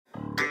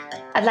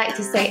I'd like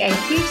to say a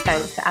huge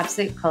thanks to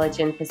Absolute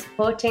Collagen for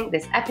supporting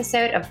this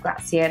episode of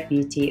Grazia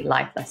Beauty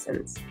Life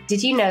Lessons.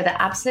 Did you know that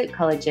Absolute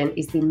Collagen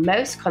is the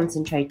most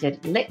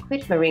concentrated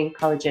liquid marine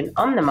collagen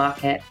on the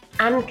market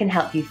and can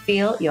help you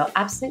feel your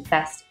absolute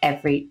best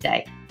every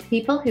day?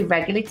 People who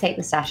regularly take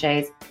the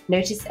sachets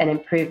notice an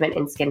improvement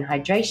in skin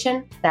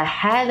hydration, their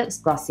hair looks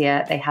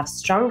glossier, they have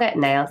stronger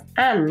nails,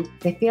 and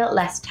they feel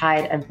less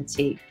tired and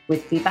fatigued.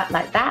 With feedback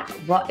like that,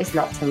 what is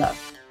not to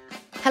love?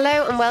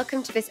 Hello and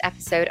welcome to this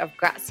episode of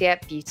Grazia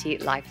Beauty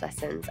Life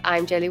Lessons.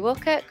 I'm Jolie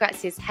Walker,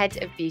 Grazia's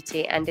Head of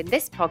Beauty, and in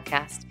this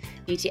podcast,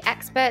 beauty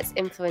experts,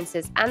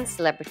 influencers and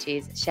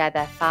celebrities share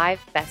their 5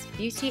 best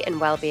beauty and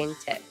wellbeing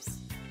tips.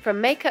 From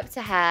makeup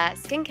to hair,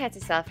 skincare to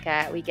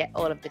self-care, we get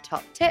all of the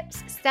top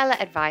tips, stellar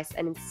advice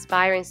and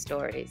inspiring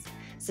stories.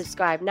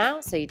 Subscribe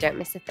now so you don't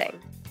miss a thing.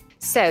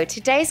 So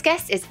today's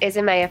guest is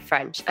Isamaya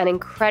French, an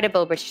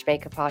incredible British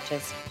makeup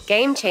artist,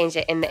 game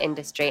changer in the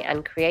industry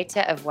and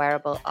creator of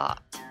wearable art.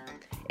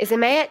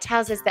 Isamaya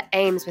tells us the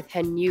aims with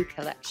her new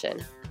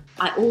collection.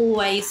 I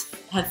always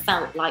have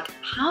felt like,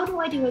 how do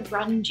I do a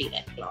grungy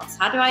lip gloss?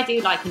 How do I do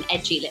like an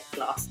edgy lip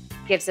gloss?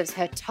 Gives us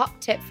her top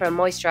tip for a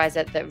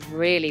moisturiser that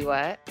really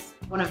works.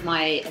 One of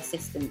my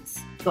assistants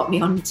got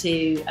me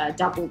onto a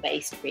double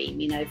base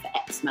cream, for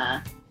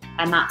eczema.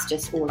 And that's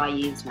just all I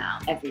use now,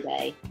 every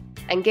day.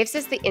 And gives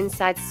us the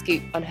inside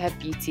scoop on her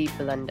beauty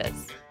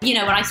blunders. When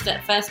I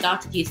first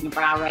started using a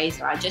brow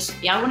razor,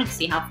 I wanted to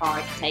see how far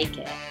I could take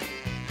it.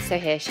 So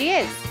here she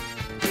is.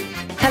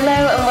 Hello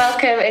and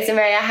welcome,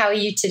 Isamaya. How are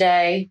you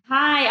today?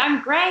 Hi,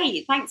 I'm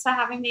great. Thanks for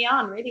having me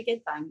on. Really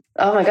good, thanks.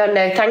 Oh my God,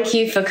 no, thank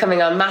you for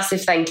coming on.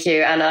 Massive thank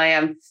you. And I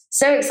am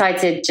so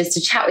excited just to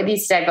chat with you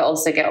today, but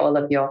also get all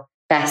of your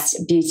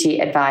best beauty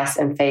advice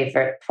and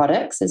favourite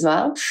products as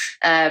well.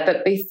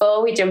 But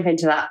before we jump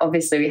into that,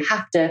 obviously we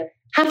have to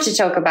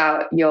talk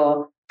about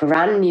your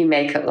brand new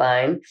makeup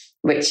line,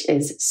 which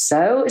is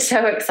so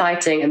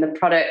exciting. And the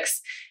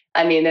products,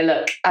 they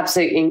look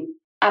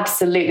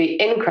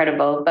absolutely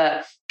incredible.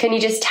 But can you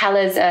just tell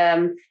us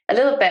a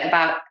little bit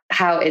about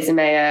how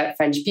Isamaya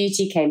French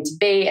Beauty came to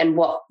be and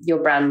what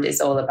your brand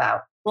is all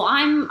about? Well,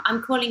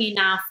 I'm calling you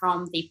now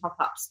from the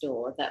pop-up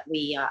store that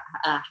we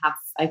have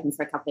open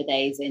for a couple of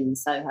days in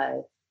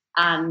Soho.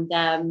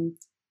 And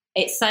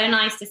it's so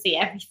nice to see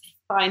everything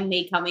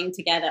finally coming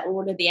together,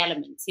 all of the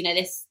elements.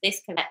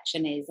 This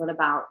collection is all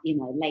about,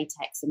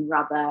 latex and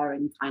rubber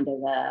and kind of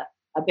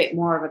a bit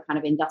more of a kind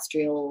of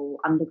industrial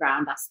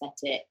underground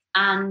aesthetic.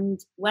 And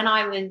when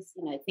I was,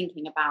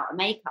 thinking about a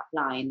makeup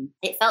line,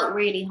 it felt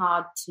really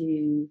hard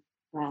to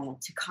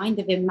kind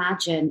of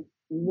imagine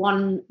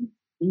one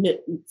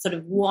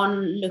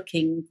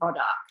looking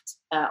product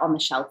on the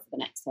shelf for the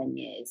next 10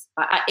 years.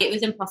 It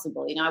was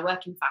impossible. I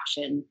work in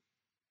fashion,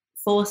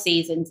 4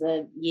 seasons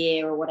a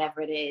year or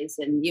whatever it is,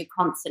 and you're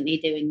constantly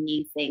doing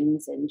new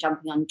things and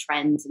jumping on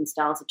trends and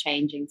styles are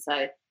changing.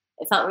 So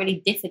it felt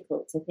really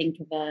difficult to think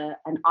of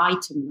an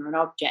item or an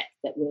object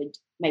that would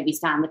maybe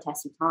stand the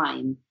test of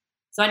time.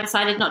 So I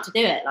decided not to do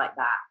it like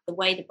that. The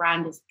way the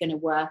brand is going to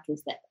work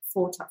is that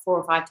 4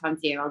 or 5 times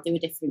a year, I'll do a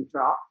different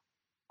drop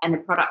and the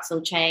products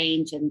will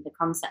change and the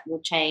concept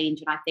will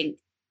change. And I think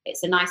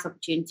it's a nice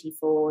opportunity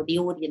for the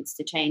audience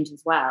to change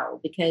as well,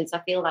 because I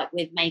feel like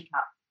with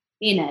makeup,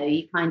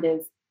 you kind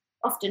of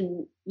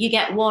often you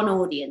get one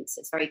audience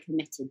that's very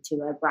committed to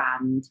a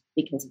brand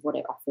because of what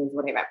it offers,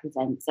 what it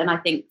represents. And I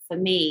think for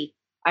me,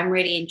 I'm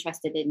really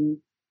interested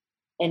in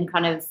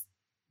kind of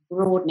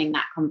broadening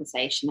that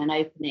conversation and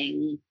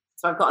opening.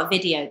 So I've got a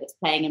video that's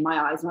playing in my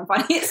eyes and I'm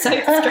finding it so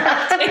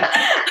distracting.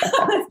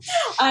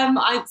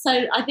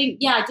 I think,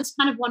 I just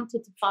kind of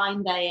wanted to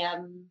find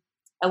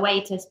a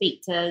way to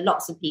speak to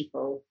lots of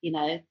people,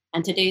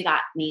 and to do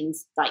that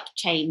means like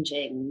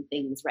changing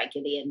things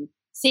regularly and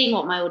seeing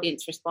what my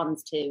audience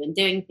responds to and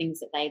doing things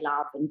that they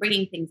love and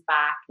bringing things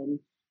back and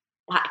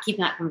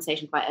keeping that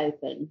conversation quite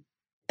open.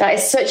 That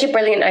is such a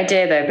brilliant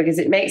idea though, because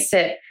it makes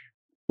it,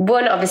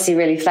 1, obviously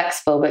really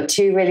flexible, but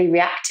 2, really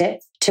reactive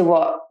to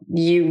what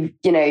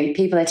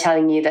people are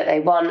telling you that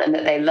they want and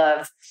that they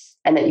love,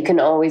 and that you can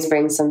always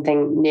bring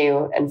something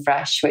new and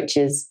fresh, which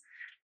is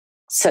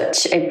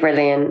such a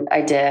brilliant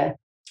idea.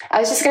 I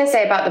was just going to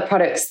say about the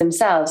products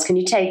themselves. Can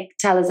you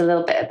tell us a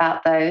little bit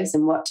about those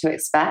and what to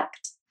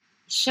expect?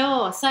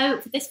 Sure. So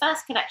for this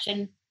first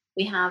collection,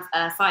 we have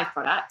 5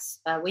 products.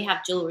 We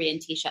have jewellery and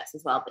T-shirts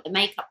as well, but the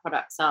makeup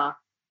products are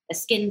a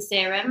skin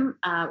serum,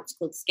 which is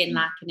called Skin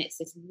Lac, and it's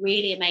this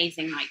really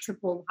amazing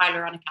triple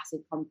hyaluronic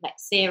acid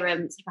complex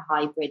serum. It's like a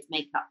hybrid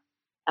makeup,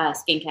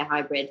 skincare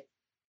hybrid,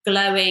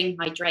 glowing,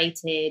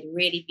 hydrated,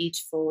 really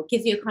beautiful. It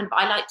gives you a kind of,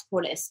 I like to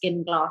call it a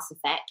skin glass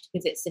effect,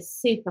 because it's a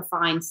super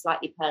fine,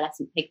 slightly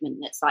pearlescent pigment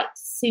that's like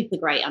super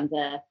great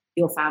under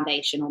your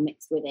foundation or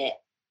mixed with it.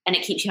 And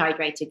it keeps you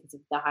hydrated because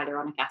of the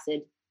hyaluronic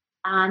acid.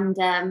 And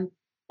then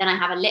I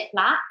have a lip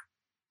lac.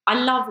 I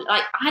love,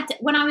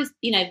 when I was,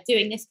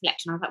 doing this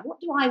collection, I was like,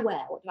 what do I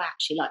wear? What do I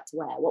actually like to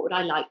wear? What would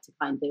I like to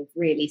kind of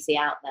really see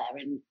out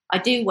there? And I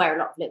do wear a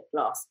lot of lip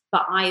gloss,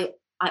 but I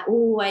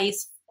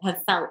always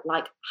have felt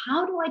like,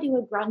 how do I do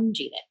a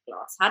grungy lip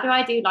gloss? How do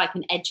I do like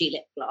an edgy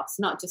lip gloss,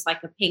 not just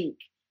like a pink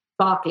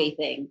sparkly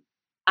thing?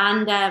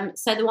 And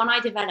so the one I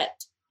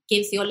developed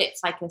gives your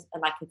lips like a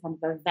kind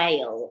of a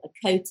veil, a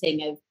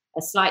coating of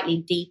a slightly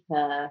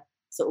deeper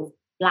sort of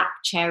black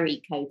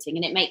cherry coating,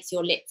 and it makes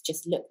your lips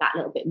just look that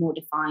little bit more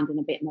defined and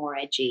a bit more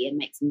edgy, and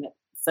makes them look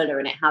fuller.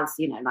 And it has,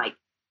 you know, like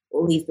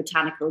all these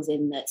botanicals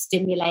in that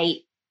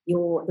stimulate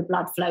the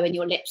blood flow in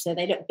your lips so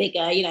they look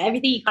bigger, you know,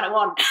 everything you kind of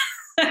want.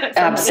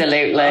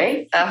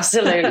 Absolutely.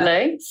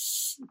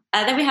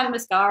 Then we have a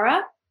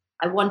mascara.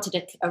 I wanted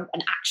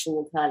an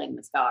actual curling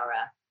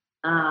mascara.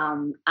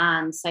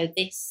 And so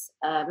this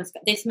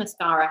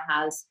mascara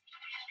has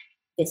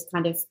this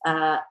kind of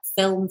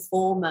film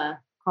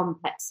former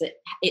complex.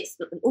 It's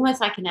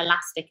almost like an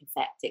elastic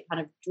effect. It kind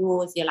of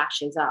draws your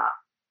lashes up,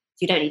 so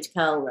you don't need to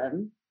curl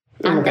them.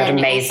 Oh my God,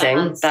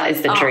 amazing. That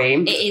is the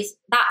dream. It is.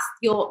 That's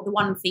the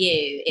one for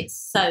you. It's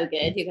so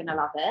good. You're going to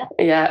love it.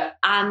 Yeah.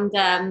 And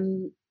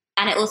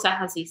it also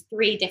has these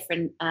 3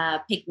 different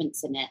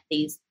pigments in it,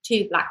 these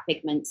 2 black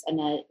pigments and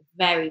a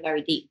very,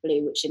 very deep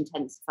blue, which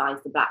intensifies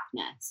the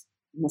blackness.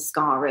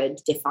 Mascara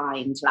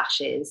defined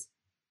lashes.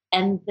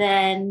 And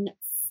then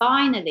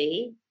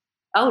finally,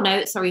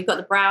 we've got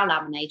the brow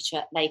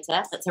laminator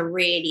later. That's a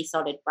really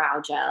solid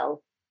brow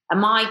gel. And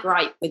my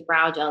gripe with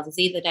brow gels is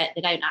either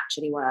they don't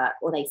actually work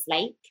or they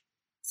flake.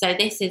 So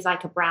this is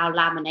like a brow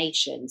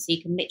lamination. So you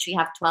can literally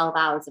have 12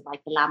 hours of like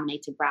a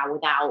laminated brow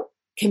without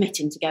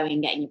committing to going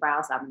and getting your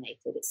brows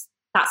laminated.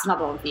 That's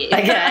another one for you.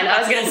 Again, I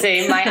was going to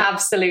say my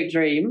absolute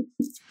dream.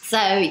 So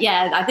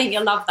yeah, I think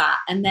you'll love that.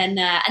 And then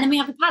we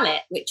have the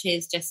palette, which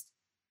is just,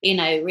 you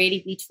know,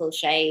 really beautiful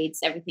shades,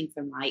 everything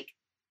from like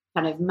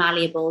kind of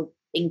malleable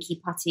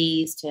inky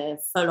putties to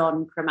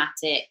full-on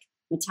chromatic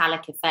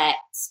metallic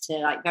effects to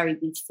like very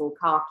beautiful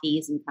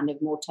khakis and kind of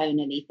more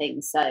tonally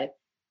things. So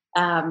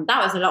that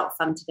was a lot of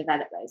fun to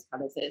develop those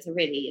colours. It's a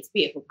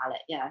beautiful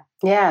palette.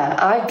 Yeah,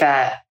 I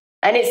bet.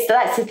 And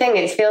that's the thing,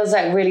 it feels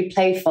like really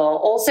playful.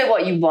 Also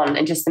what you want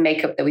and just the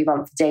makeup that we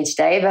want for day to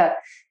day, but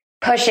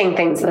pushing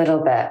things a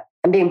little bit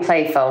and being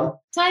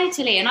playful.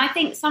 Totally. And I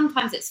think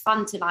sometimes it's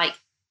fun to like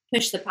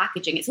push the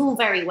packaging. It's all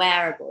very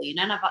wearable, you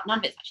know, none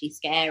of it's actually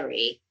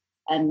scary.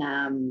 And,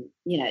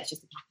 you know, it's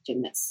just the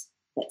packaging that's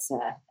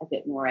a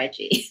bit more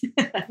edgy.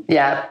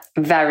 Yeah,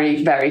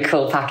 very, very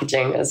cool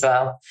packaging as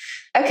well.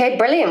 Okay,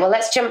 brilliant. Well,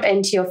 let's jump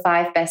into your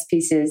 5 best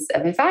pieces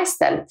of advice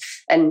then.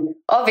 And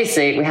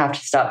obviously we have to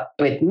start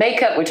with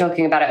makeup. We're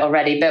talking about it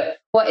already, but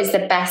what is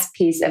the best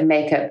piece of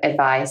makeup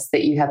advice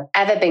that you have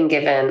ever been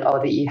given or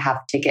that you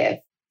have to give?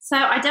 So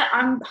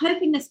I'm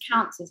hoping this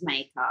counts as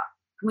makeup.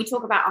 Can we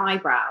talk about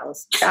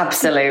eyebrows?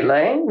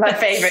 Absolutely. My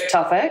favourite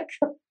topic.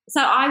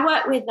 So I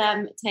worked with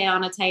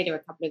Tayana Taylor a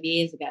couple of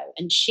years ago,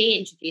 and she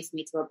introduced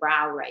me to a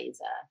brow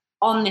razor.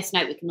 On this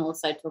note, we can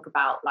also talk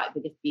about like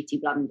biggest beauty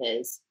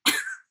blunders.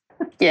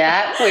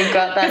 Yeah, we've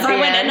got that. Because I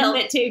went a little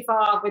bit too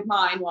far with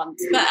mine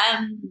once,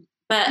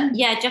 but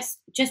yeah,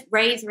 just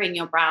razoring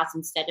your brows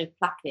instead of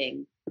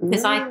plucking,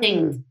 because I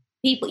think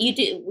we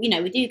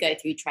do go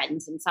through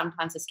trends, and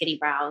sometimes the skinny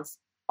brows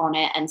on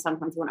it, and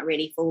sometimes you want a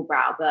really full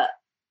brow, but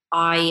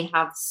I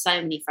have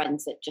so many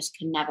friends that just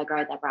can never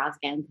grow their brows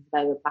again because of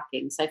over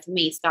plucking. So for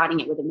me,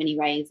 starting it with a mini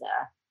razor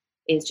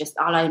is just,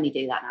 I'll only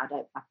do that now. I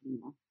don't pluck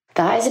anymore.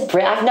 That is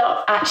I've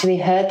not actually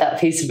heard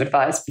that piece of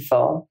advice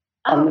before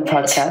on the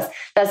podcast.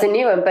 That's a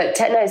new one. But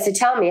so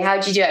tell me, how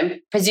do you do it? And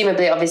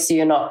presumably, obviously,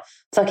 you're not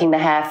plucking the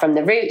hair from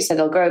the roots, so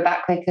they'll grow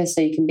back quicker, so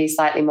you can be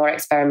slightly more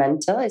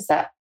experimental. Is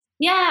that?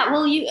 Yeah,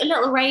 well, a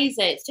little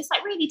razor, it's just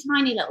like really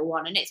tiny little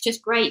one, and it's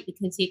just great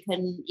because you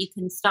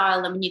can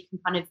style them and you can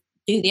kind of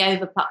do the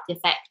overplucked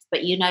effect,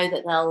 but you know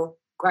that they'll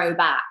grow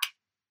back.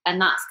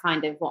 And that's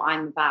kind of what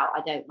I'm about.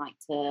 I don't like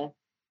to,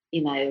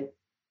 you know,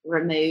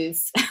 remove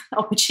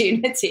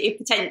opportunity,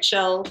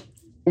 potential.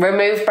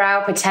 Remove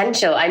brow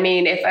potential. I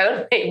mean, if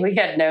only we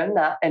had known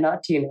that in our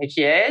teenage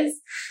years.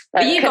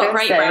 But you got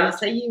great brows,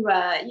 so you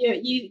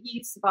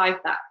survived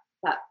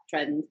that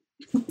trend.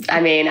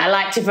 I mean, I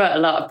like to put a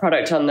lot of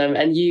product on them,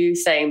 and you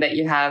saying that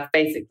you have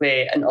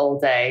basically an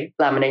all-day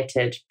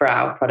laminated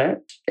brow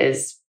product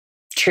is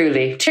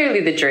truly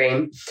the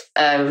dream.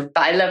 But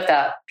I love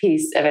that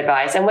piece of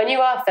advice. And when you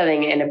are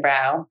filling in a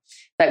brow,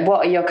 like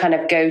what are your kind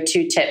of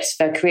go-to tips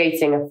for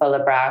creating a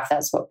fuller brow if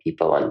that's what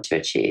people want to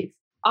achieve?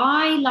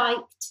 I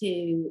like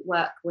to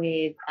work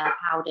with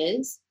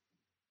powders.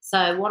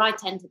 So what I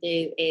tend to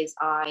do is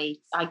I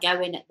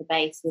go in at the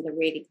base with a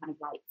really kind of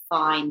like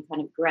fine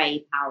kind of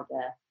grey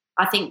powder.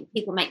 I think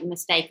people make the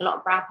mistake, a lot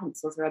of brow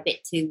pencils are a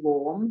bit too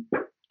warm.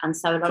 And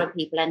so a lot of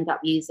people end up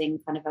using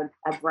kind of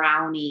a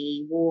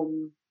browny,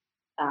 warm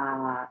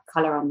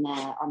colour on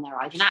their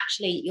eyes. And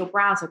actually your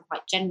brows are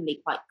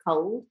generally quite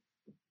cold.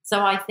 So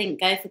I think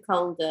go for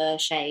colder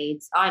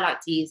shades. I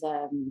like to use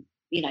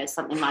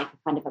something like a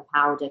kind of a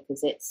powder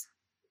because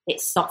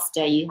it's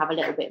softer. You have a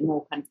little bit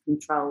more kind of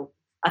control.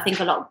 I think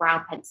a lot of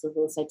brow pencils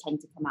also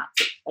tend to come out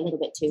a little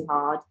bit too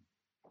hard.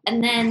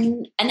 And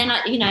then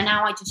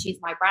now I just use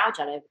my brow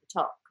gel over the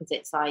top because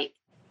it's like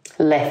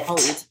lift.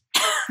 cold.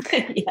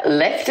 Yeah.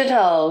 Lift and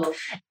hold.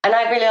 And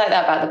I really like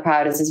that about the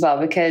powders as well,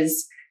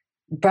 because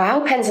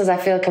brow pencils, I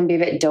feel, can be a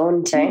bit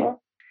daunting.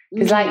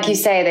 Because like you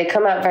say, they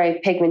come out very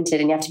pigmented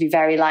and you have to be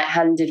very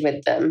light-handed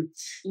with them.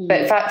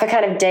 But for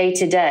kind of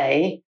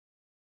day-to-day,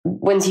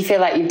 once you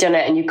feel like you've done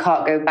it and you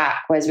can't go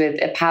back, whereas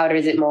with a powder,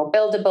 is it more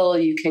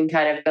buildable? You can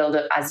kind of build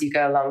up as you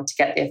go along to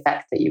get the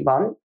effect that you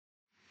want.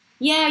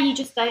 Yeah, you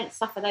just don't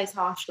suffer those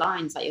harsh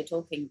lines that you're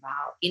talking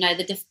about. You know,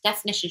 the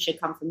definition should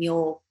come from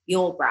your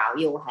brow,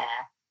 your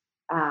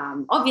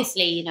hair.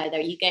 Obviously, you know,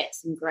 you get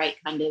some great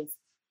kind of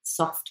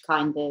soft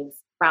kind of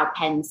brow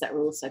pens that are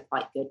also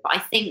quite good. But I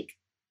think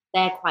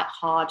they're quite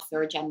hard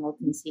for a general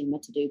consumer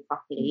to do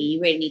properly.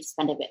 You really need to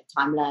spend a bit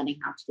of time learning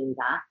how to do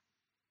that.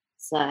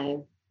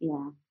 So,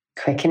 yeah.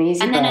 Quick and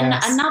easy. And then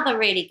another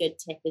really good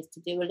tip is to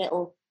get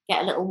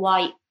a little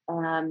white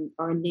or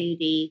a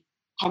nudie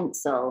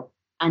pencil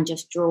and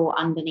just draw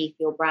underneath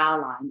your brow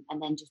line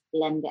and then just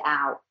blend it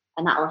out.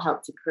 And that will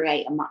help to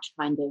create a much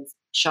kind of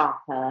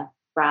sharper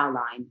brow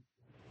line.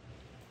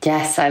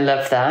 Yes, I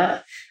love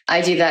that.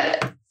 I do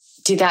that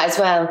as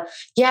well.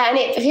 Yeah, and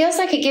it feels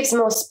like it gives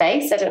more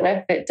space. I don't know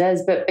if it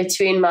does, but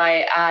between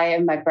my eye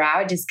and my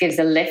brow, it just gives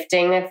a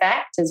lifting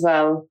effect as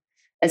well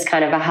as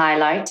kind of a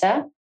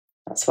highlighter.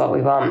 That's what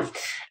we want.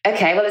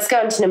 Okay, well, let's go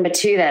on to number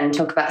 2 then,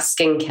 talk about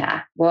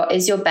skincare. What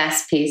is your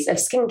best piece of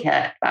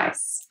skincare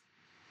advice?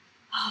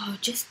 Oh,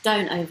 just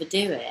don't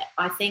overdo it.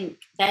 I think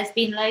there's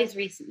been loads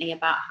recently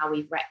about how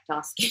we've wrecked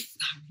our skin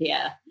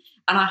barrier,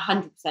 and I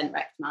 100%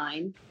 wrecked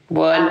mine.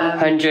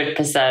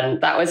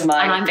 100%. That was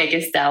my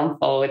biggest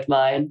downfall with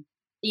mine.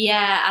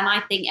 Yeah, and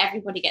I think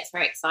everybody gets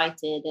very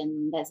excited,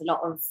 and there's a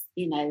lot of,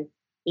 you know,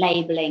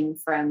 labeling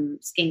from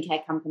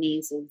skincare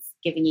companies of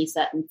giving you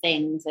certain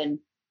things, and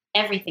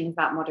everything is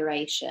about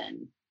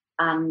moderation.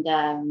 And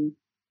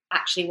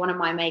actually, one of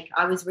my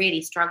I was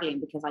really struggling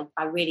because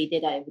I really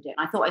did overdo it.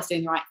 And I thought I was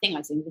doing the right thing. I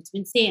was doing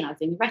vitamin C, and I was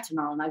doing the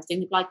retinol, and I was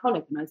doing the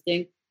glycolic, and I was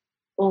doing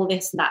all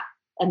this and that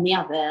and the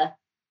other.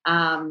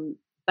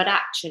 But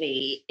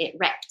actually, it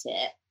wrecked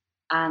it.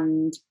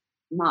 And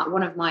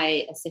one of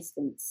my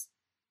assistants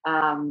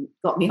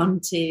got me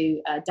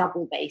onto a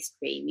double base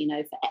cream, you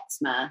know, for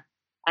eczema.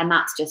 And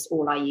that's just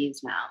all I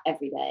use now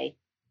every day.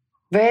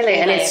 Really?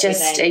 And it's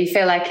just, you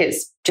feel like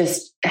it's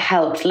just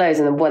helped loads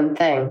in the one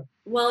thing?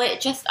 Well,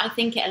 I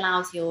think it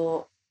allows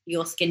your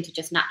skin to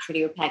just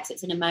naturally repair, because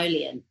it's an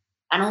emollient.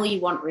 And all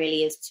you want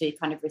really is to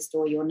kind of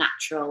restore your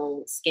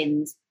natural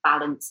skin's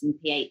balance and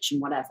pH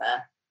and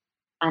whatever.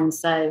 And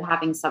so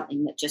having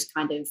something that just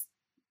kind of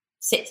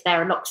sits there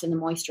and locks in the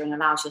moisture and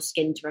allows your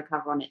skin to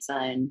recover on its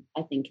own,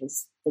 I think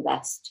is the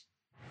best.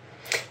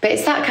 But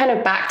it's that kind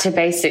of back to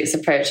basics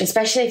approach,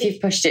 especially if you've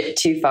pushed it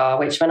too far,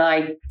 which when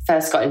I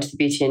first got into the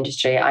beauty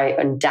industry, I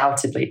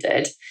undoubtedly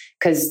did.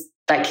 Because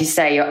like you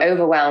say, you're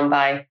overwhelmed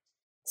by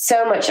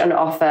so much on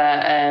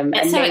offer.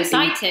 It's so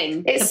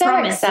exciting. It's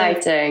so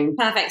exciting.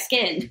 Perfect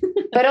skin.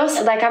 But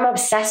also, like, I'm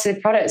obsessed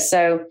with products.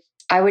 So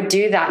I would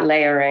do that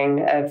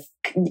layering of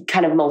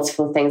kind of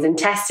multiple things and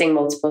testing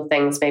multiple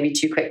things maybe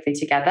too quickly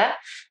together.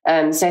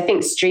 So I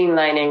think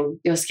streamlining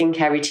your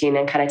skincare routine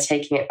and kind of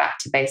taking it back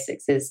to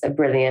basics is a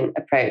brilliant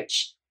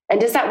approach.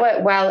 And does that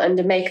work well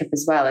under makeup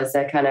as well as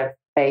a kind of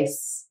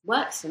base?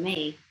 Works for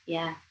me.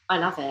 Yeah, I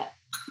love it.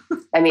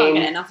 I mean, can't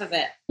get enough of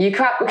it. You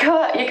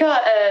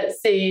can't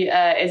see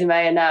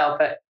Ismaya now,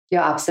 but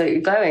you're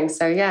absolutely glowing.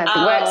 So yeah, if it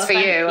works for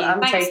you,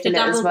 I'm taking it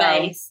as well.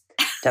 Base.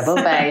 Double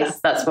base,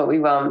 that's what we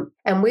want.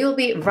 And we will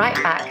be right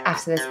back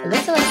after this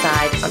little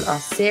aside on our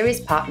series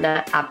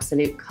partner,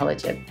 Absolute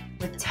Collagen.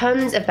 With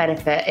tons of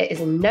benefit, it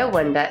is no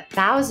wonder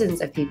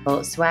thousands of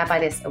people swear by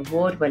this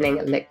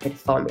award-winning liquid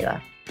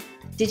formula.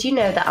 Did you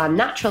know that our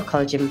natural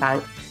collagen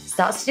bank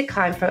starts to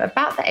decline from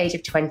about the age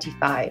of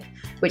 25,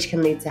 which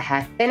can lead to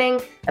hair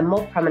thinning and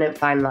more prominent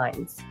fine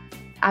lines?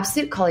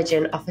 Absolute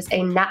Collagen offers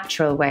a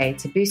natural way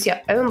to boost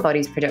your own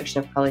body's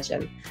production of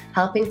collagen,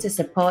 helping to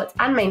support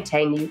and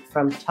maintain you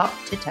from top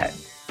to toe,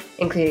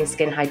 including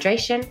skin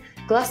hydration,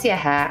 glossier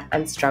hair,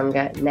 and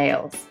stronger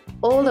nails.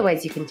 All the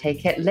ways you can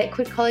take it,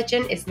 liquid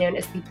collagen is known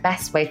as the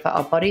best way for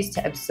our bodies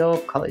to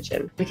absorb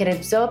collagen. We can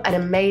absorb an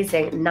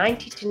amazing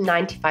 90 to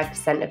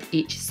 95% of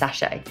each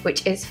sachet,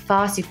 which is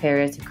far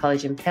superior to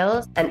collagen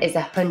pills and is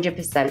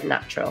 100%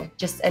 natural.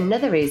 Just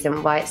another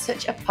reason why it's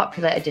such a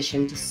popular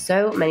addition to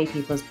so many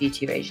people's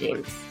beauty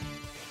regimes.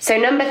 So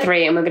number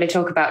 3, and we're going to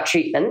talk about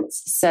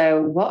treatments.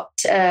 So what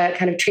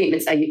kind of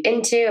treatments are you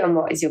into, and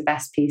what is your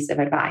best piece of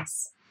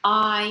advice?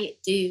 I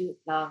do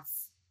love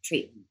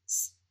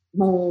treatments.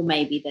 More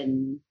maybe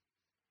than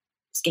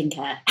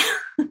skincare.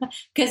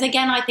 Because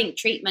again, I think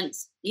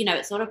treatments, you know,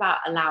 it's all about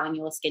allowing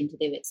your skin to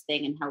do its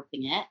thing and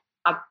helping it.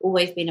 I've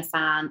always been a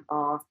fan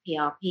of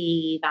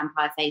PRP,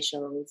 vampire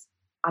facials.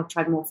 I've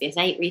tried Morpheus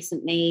 8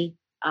 recently.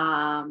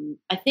 I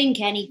think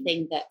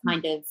anything that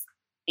kind of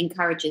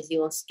encourages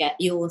your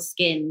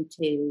skin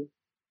to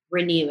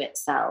renew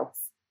itself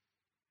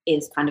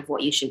is kind of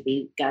what you should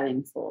be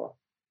going for.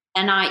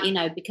 And I, you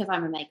know, because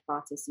I'm a makeup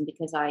artist and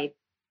because I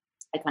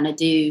kind of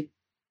do,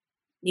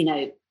 you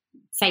know,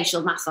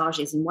 facial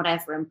massages and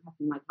whatever, and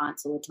prepping my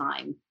clients all the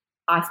time,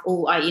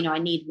 I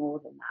need more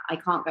than that. I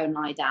can't go and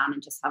lie down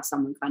and just have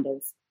someone kind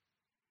of,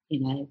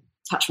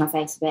 touch my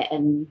face a bit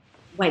and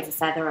wave a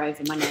feather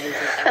over my nose.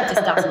 It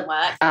just doesn't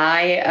work.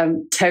 I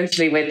am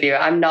totally with you.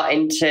 I'm not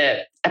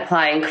into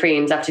applying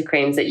creams after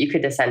creams that you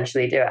could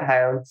essentially do at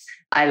home.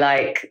 I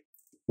like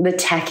the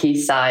techie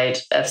side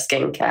of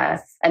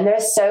skincare. And there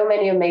are so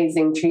many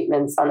amazing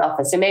treatments on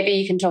offer. So maybe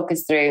you can talk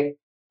us through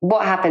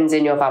what happens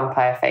in your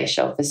vampire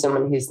facial for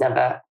someone who's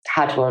never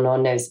had one or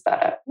knows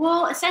about it.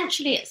 Well,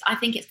 essentially, I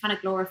think it's kind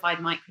of glorified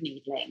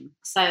microneedling.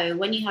 So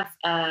when you have,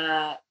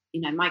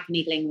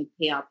 microneedling with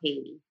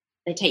PRP,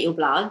 they take your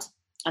blood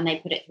and they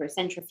put it through a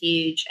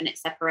centrifuge and it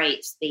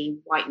separates the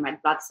white and red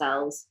blood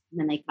cells. And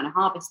then they kind of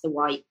harvest the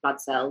white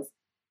blood cells,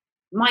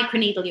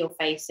 microneedle your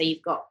face. So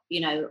you've got,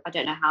 I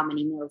don't know how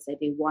many mils they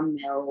do, 1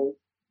 mil,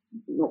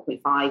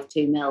 0.5,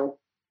 2 mil,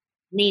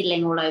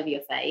 needling all over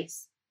your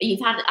face. But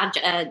you've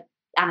had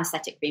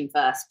anesthetic cream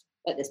first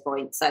at this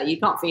point, so you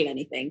can't feel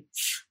anything.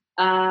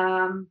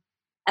 And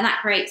that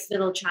creates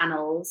little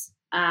channels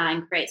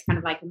and creates kind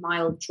of like a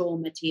mild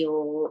trauma to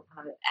your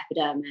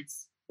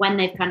epidermis. When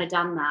they've kind of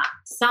done that,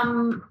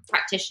 some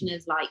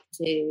practitioners like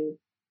to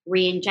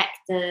re-inject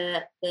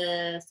the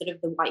sort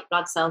of the white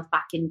blood cells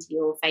back into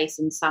your face,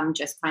 and some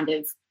just kind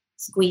of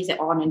squeeze it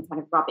on and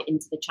kind of rub it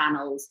into the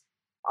channels.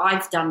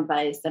 I've done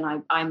both, and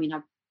I've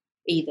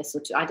either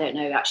sort of, I don't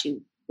know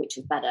actually which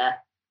is better.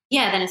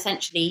 Yeah, then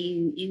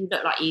essentially you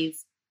look like you've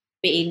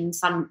been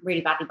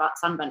really badly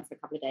sunburnt for a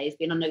couple of days,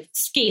 been on a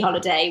ski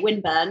holiday,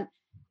 windburn,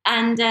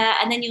 and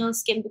then your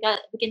skin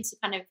begins to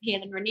kind of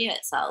heal and renew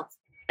itself.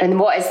 And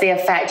what is the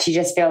effect? You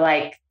just feel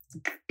like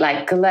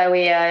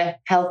glowier,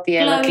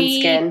 healthier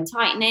looking skin?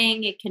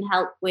 Tightening. It can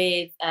help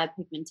with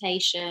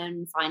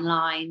pigmentation, fine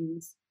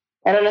lines.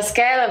 And on a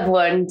scale of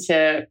 1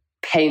 to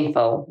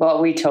painful, what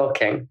are we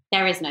talking?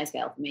 There is no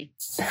scale for me.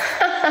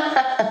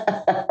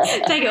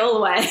 Take it all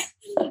the way.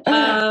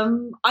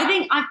 I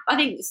think a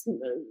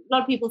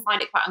lot of people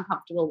find it quite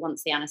uncomfortable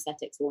once the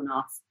anaesthetic's worn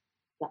off.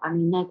 But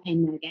no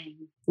pain, no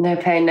gain. No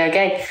pain, no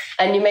gain.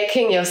 And you're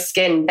making your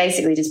skin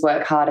basically just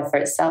work harder for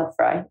itself,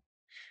 right?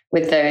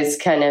 With those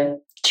kind of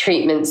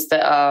treatments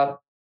that are,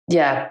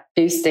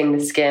 boosting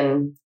the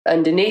skin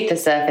underneath the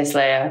surface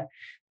layer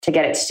to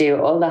get it to do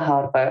all the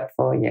hard work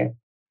for you.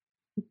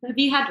 Have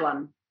you had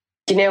one?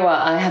 Do you know what?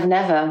 I have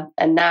never.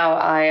 And now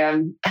I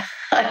am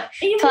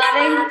You've never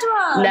had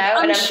one?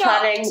 No, and I'm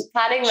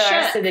planning the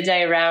rest of the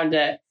day around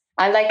it.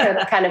 I like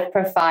a kind of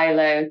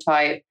Profilo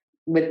type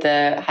with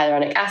the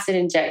hyaluronic acid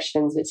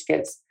injections, which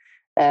gives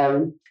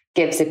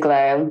a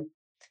glow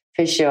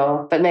for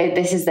sure. But maybe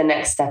this is the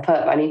next step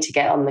up. I need to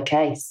get on the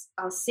case.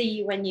 I'll see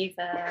you when you've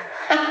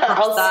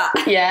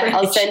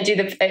I'll send you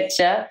the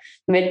picture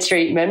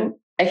mid-treatment.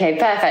 Okay,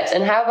 perfect.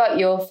 And how about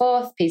your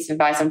fourth piece of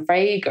advice on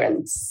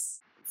fragrance?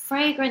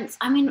 Fragrance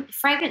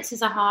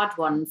is a hard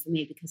one for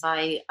me because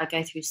I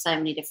go through so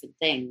many different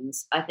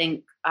things. I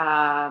think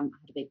I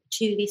had a big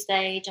patchouli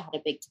stage, I had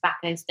a big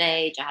tobacco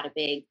stage,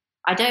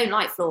 I don't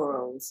like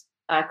florals.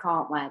 I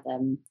can't wear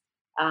them.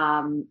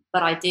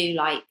 But I do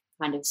like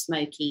kind of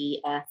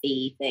smoky,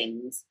 earthy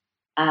things.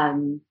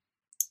 There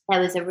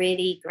was a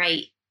really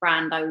great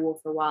brand I wore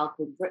for a while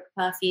called Brook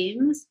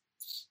Perfumes.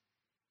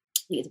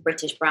 I think it's a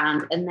British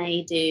brand, and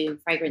they do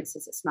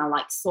fragrances that smell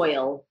like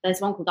soil.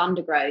 There's one called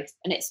Undergrowth,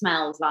 and it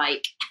smells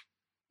like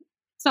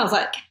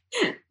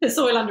the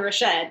soil under a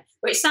shed,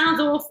 which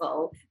sounds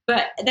awful,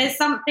 but there's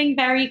something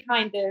very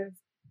kind of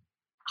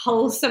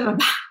wholesome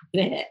about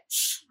it.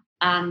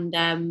 And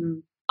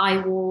I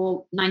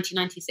wore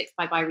 1996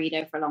 by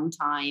Byredo for a long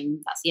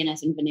time. That's the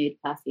Inez and Vanud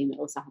perfume. It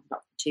also has a lot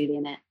of patchouli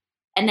in it.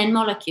 And then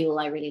Molecule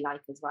I really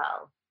like as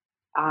well.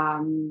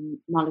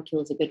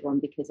 Molecule is a good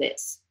one because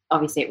it's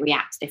obviously it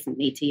reacts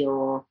differently to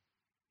your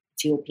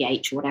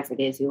pH or whatever it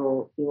is,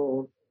 your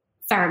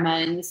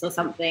pheromones or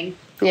something.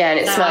 Yeah, and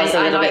it smells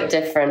a little bit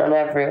different on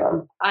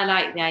everyone. I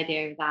like the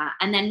idea of that.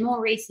 And then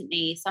more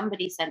recently,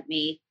 somebody sent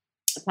me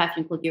a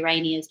perfume called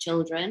Urania's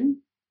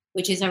Children,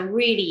 which is a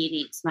really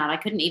unique smell. I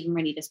couldn't even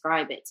really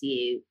describe it to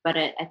you, but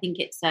I think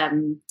it's a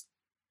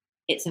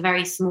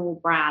very small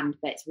brand,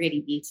 but it's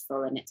really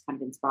beautiful, and it's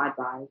kind of inspired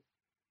by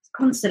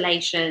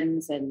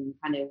constellations and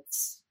kind of,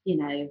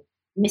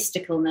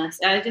 mysticalness.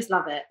 I just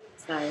love it.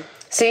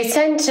 So you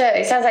tend to,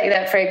 it sounds like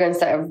that fragrance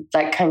that are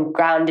like kind of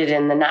grounded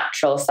in the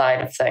natural side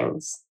of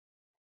things.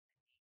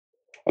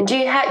 And do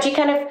you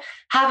kind of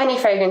have any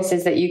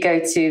fragrances that you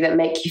go to that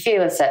make you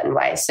feel a certain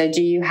way? So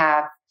do you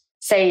have,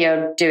 say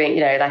you're doing,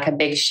 like a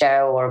big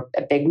show or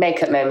a big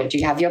makeup moment, do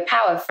you have your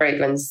power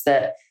fragrance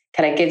that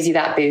kind of gives you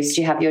that boost?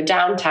 Do you have your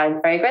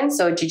downtime fragrance,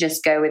 or do you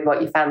just go with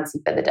what you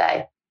fancy for the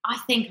day? I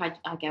think I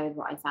go with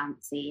what I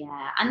fancy,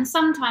 yeah. And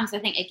sometimes I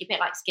think it's a bit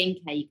like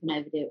skincare, you can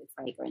overdo it with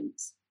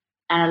fragrance.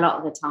 And a lot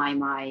of the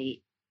time I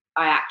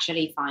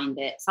actually find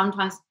it,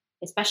 sometimes,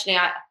 especially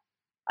I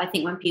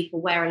think when people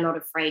wear a lot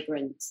of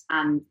fragrance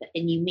and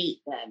you meet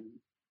them,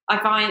 I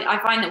find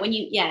that when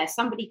you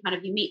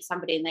meet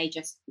somebody and they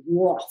just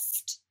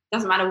waft,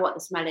 doesn't matter what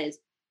the smell is,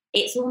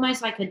 it's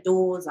almost like a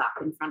door's up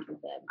in front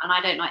of them. And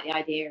I don't like the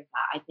idea of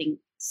that. I think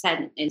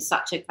scent is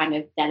such a kind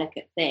of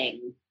delicate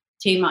thing.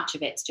 Too much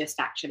of it's just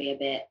actually a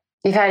bit...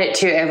 You find it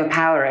too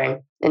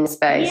overpowering in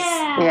space.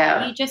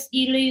 Yeah.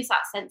 You lose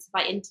that sense of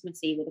like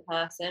intimacy with a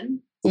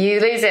person. You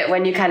lose it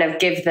when you kind of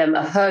give them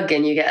a hug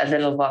and you get a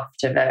little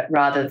waft of it,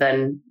 rather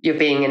than you're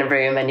being in a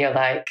room and you're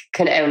like,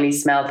 can only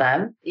smell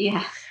them.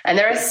 Yeah. And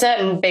there are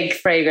certain big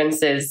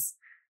fragrances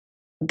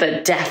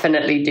that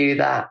definitely do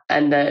that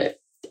and that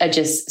are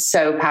just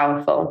so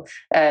powerful.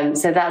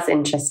 So that's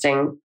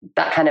interesting,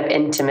 that kind of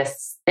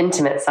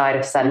intimate side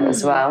of scent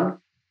as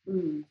well.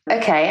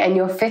 Okay, and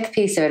your fifth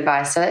piece of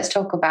advice. So let's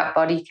talk about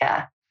body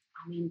care.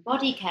 I mean,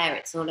 body care,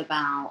 it's all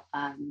about...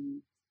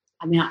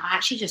 I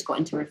actually just got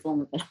into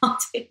reformer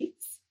Pilates.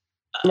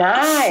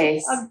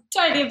 Nice. I'm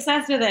totally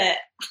obsessed with it.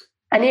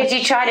 And had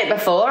you tried it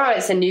before, or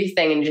it's a new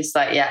thing and just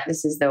like, yeah,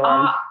 this is the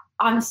one?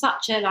 I'm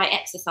such a like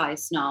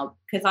exercise snob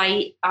because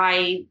my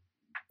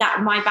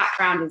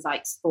background is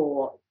like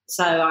sport.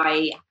 So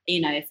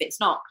if it's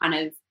not kind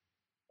of,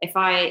 if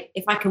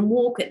I can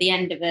walk at the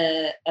end of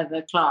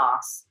a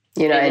class,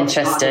 you're not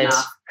interested.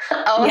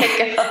 Oh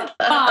my God.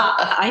 But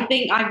I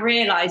think I've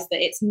realised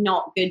that it's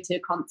not good to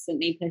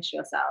constantly push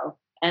yourself.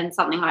 And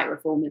something like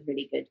reform is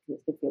really good because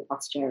it's good for your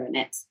posture, and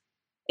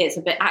it's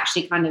a bit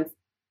actually kind of,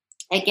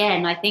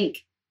 again, I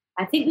think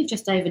we've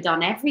just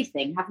overdone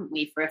everything, haven't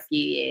we, for a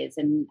few years?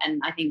 And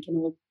I think in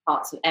all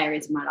parts of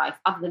areas of my life,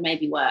 other than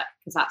maybe work,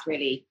 because that's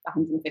really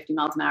 150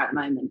 miles an hour at the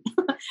moment.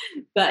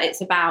 But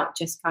it's about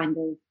just kind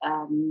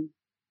of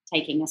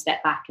taking a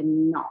step back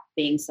and not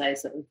being so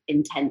sort of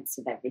intense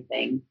with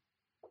everything,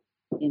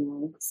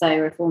 So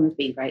reform has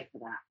been great for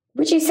that.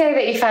 Would you say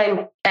that you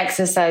find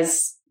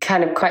exercise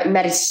kind of quite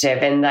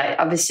meditative in that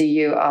obviously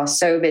you are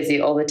so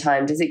busy all the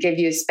time? Does it give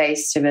you a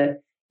space to,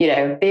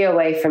 be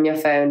away from your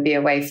phone, be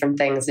away from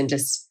things and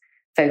just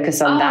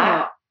focus on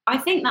that? I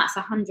think that's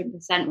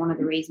 100% one of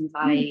the reasons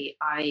I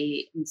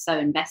am so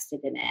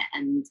invested in it.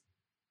 And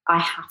I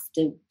have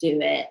to do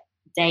it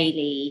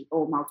daily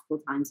or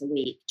multiple times a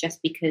week,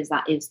 just because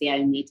that is the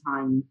only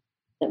time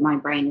that my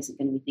brain isn't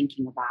going to be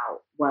thinking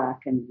about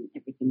work and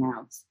everything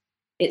else.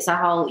 It's a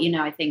whole,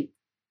 I think,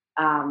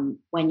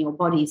 when your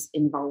body's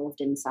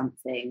involved in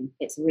something,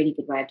 it's a really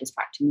good way of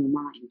distracting your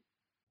mind.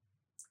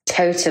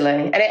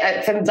 Totally.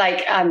 And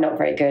I'm not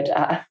very good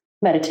at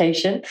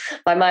meditation.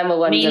 My mind will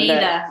wander. Me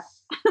neither.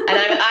 And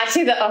I'm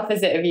actually the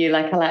opposite of you.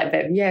 Like, I like a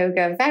bit of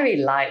yoga, very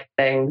light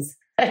things.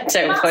 I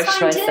don't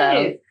push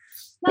myself.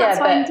 That's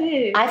fine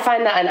too. I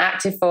find that an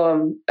active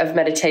form of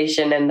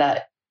meditation, and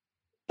that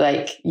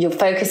like you're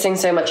focusing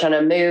so much on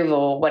a move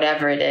or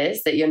whatever it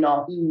is that you're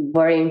not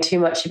worrying too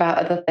much about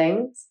other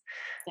things.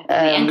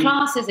 Definitely. And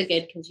classes are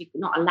good because you're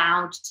not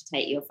allowed to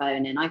take your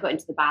phone in. I got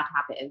into the bad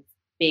habit of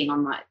being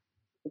on like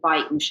the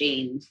bike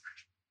machine,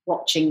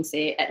 watching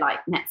at like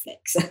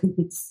Netflix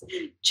and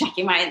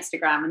checking my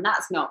Instagram, and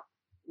that's not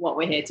what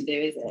we're here to do,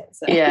 is it?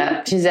 So.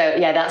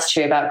 Yeah, that's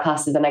true about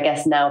classes. And I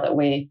guess now that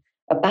we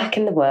are back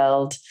in the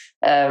world,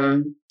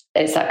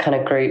 it's that kind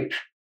of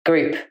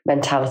group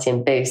mentality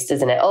and boost,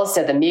 isn't it?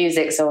 Also, the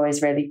music's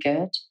always really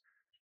good.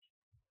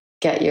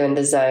 Get you in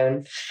the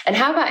zone. And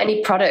how about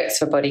any products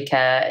for body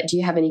care? Do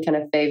you have any kind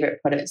of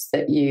favorite products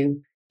that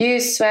you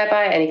use, swear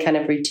by, any kind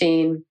of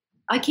routine?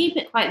 I keep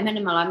it quite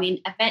minimal. I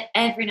mean,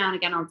 every now and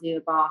again I'll do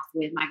a bath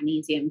with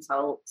magnesium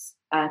salts,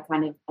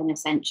 kind of an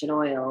essential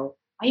oil.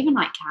 I even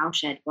like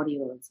cowshed body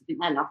oils. I think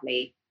they're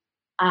lovely.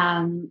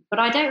 But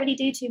I don't really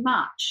do too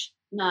much.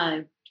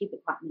 No, keep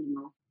it quite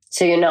minimal.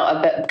 So you're not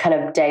a bit kind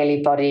of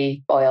daily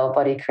body oil,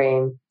 body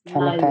cream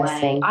kind of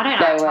person? Way. I don't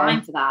have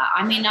time for that.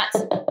 I mean, that's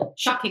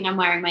shocking. I'm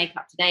wearing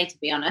makeup today, to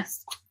be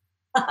honest.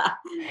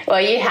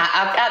 Well, you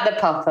have at the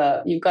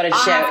pop-up. You've got to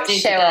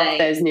show off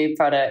those new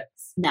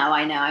products. No,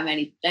 I know. I'm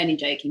only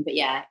joking. But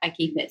yeah, I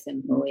keep it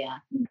simple, yeah.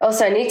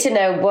 Also, I need to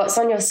know what's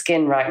on your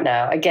skin right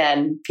now.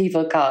 Again,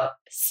 people can't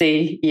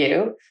see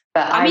you.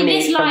 But I mean,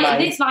 this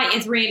light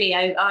is really...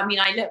 I mean,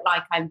 I look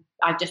like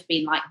I've just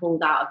been like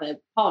hauled out of a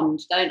pond,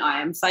 don't I?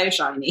 I'm so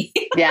shiny.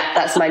 Yeah,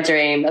 that's my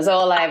dream. That's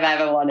all I've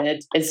ever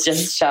wanted. It's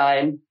just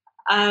shine.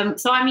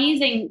 So I'm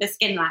using the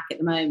Skin Lac at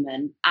the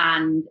moment,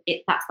 and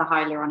that's the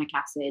hyaluronic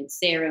acid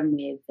serum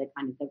with the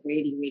kind of the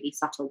really, really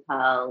subtle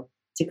pearl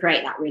to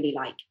create that really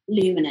like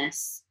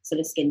luminous sort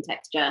of skin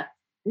texture. A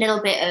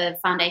little bit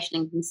of foundation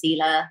and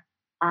concealer.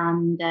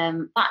 And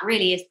that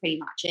really is pretty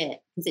much it,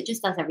 because it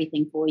just does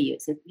everything for you.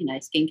 It's a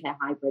skincare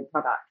hybrid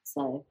product.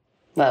 So,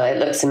 well, it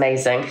looks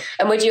amazing.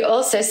 And would you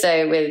also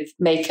say with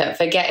makeup,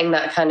 for getting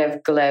that kind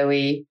of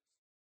glowy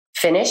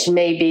finish,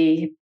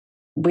 maybe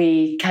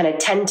we kind of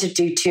tend to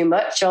do too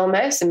much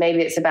almost, and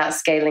maybe it's about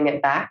scaling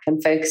it back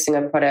and focusing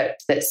on a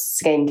product that's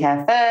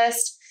skincare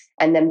first,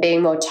 and then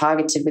being more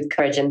targeted with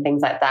coverage and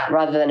things like that,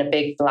 rather than a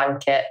big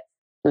blanket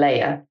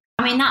layer?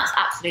 I mean, that's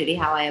absolutely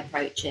how I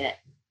approach it.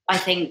 I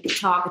think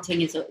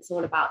targeting it's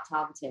all about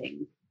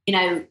targeting.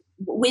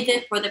 With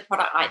a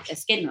product like a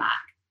Skin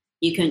Lac,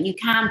 you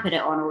can put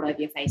it on all over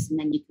your face, and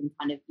then you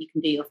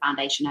can do your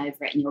foundation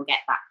over it, and you'll get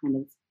that kind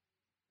of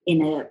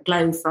inner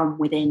glow from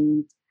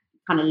within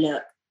kind of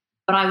look.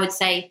 But I would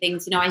say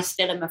things, I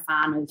still am a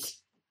fan of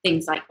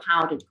things like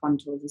powdered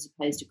contours as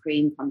opposed to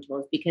cream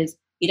contours, because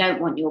you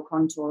don't want your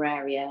contour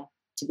area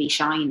to be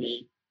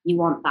shiny. You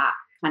want that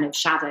kind of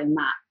shadow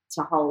matte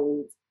to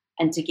hold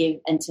and to give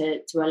and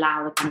to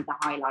allow the kind of the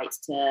highlights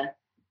to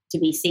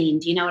be seen.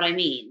 Do you know what I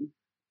mean?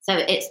 So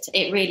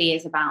it really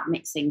is about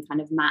mixing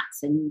kind of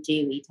mattes and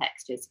dewy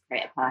textures to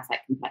create a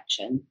perfect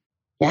complexion.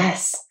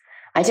 Yes.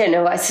 I don't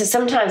know. So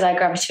sometimes I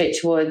gravitate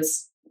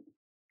towards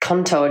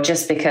contour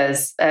just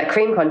because,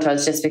 cream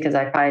contours just because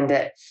I find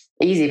it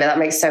easy, but that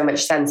makes so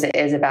much sense. It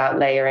is about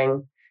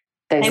layering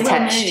those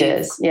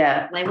textures. Move.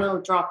 Yeah. They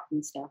will drop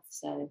and stuff.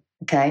 So.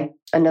 Okay.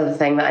 Another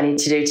thing that I need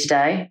to do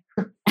today.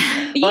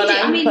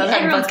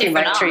 I'm booking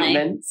my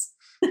treatments.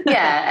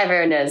 Yeah,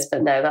 everyone is,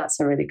 but no, that's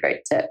a really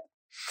great tip.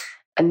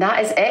 And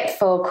that is it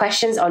for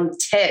questions on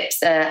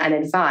tips and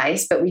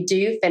advice. But we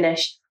do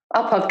finish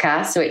our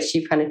podcast, which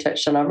you've kind of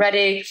touched on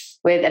already,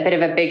 with a bit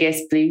of a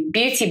biggest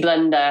beauty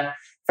blunder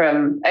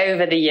from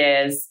over the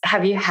years.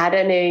 Have you had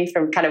any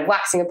from kind of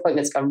waxing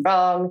appointments gone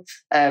wrong?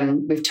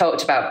 We've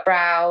talked about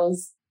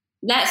brows.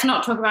 Let's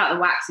not talk about the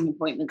waxing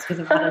appointments because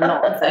I've had a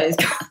lot of those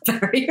gone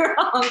very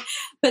wrong.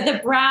 But the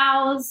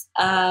brows,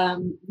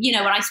 when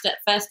I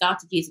first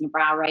started using a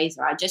brow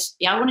razor, I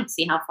wanted to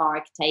see how far I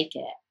could take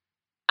it.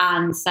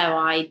 And so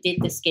I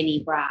did the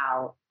skinny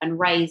brow and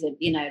razored,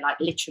 like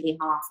literally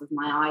half of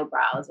my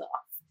eyebrows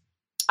off.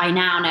 I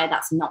now know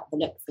that's not the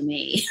look for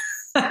me.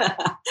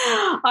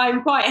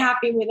 I'm quite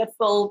happy with a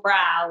full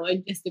brow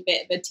and just a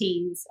bit of a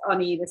tease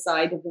on either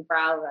side of the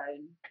brow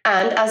bone.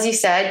 And as you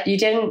said, you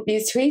didn't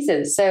use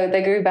tweezers, so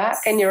they grew back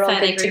and you're all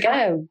good to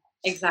go.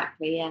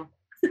 Exactly, yeah.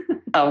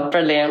 Oh,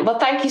 brilliant. Well,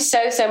 thank you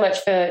so much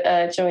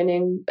for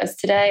joining us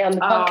today on the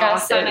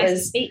podcast. So nice to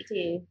speak to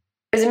you.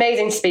 It was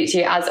amazing to speak to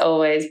you, as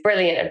always.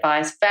 Brilliant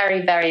advice.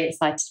 Very, very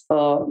excited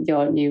for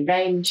your new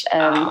range.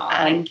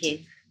 Thank you.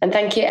 And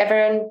thank you,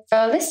 everyone,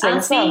 for listening.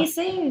 I'll see you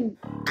soon.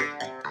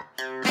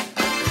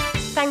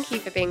 Thank you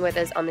for being with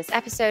us on this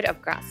episode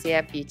of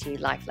Grazia Beauty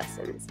Life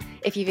Lessons.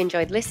 If you've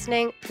enjoyed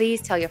listening,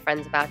 please tell your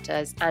friends about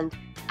us. And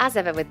as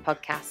ever with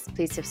podcasts,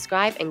 please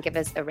subscribe and give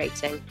us a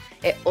rating.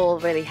 It all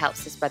really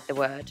helps to spread the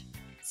word.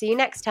 See you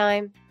next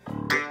time.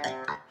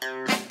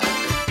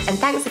 And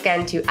thanks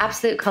again to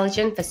Absolute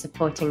Collagen for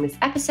supporting this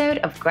episode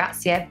of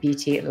Grazia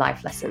Beauty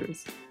Life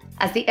Lessons.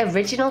 As the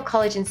original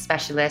collagen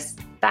specialist,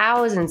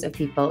 thousands of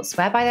people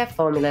swear by their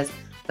formulas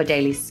for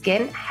daily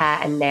skin, hair,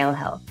 and nail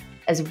health,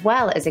 as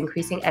well as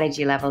increasing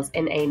energy levels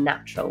in a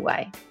natural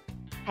way.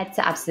 Head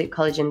to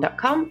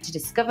absolutecollagen.com to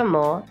discover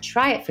more,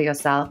 try it for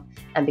yourself,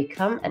 and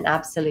become an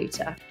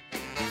absoluter.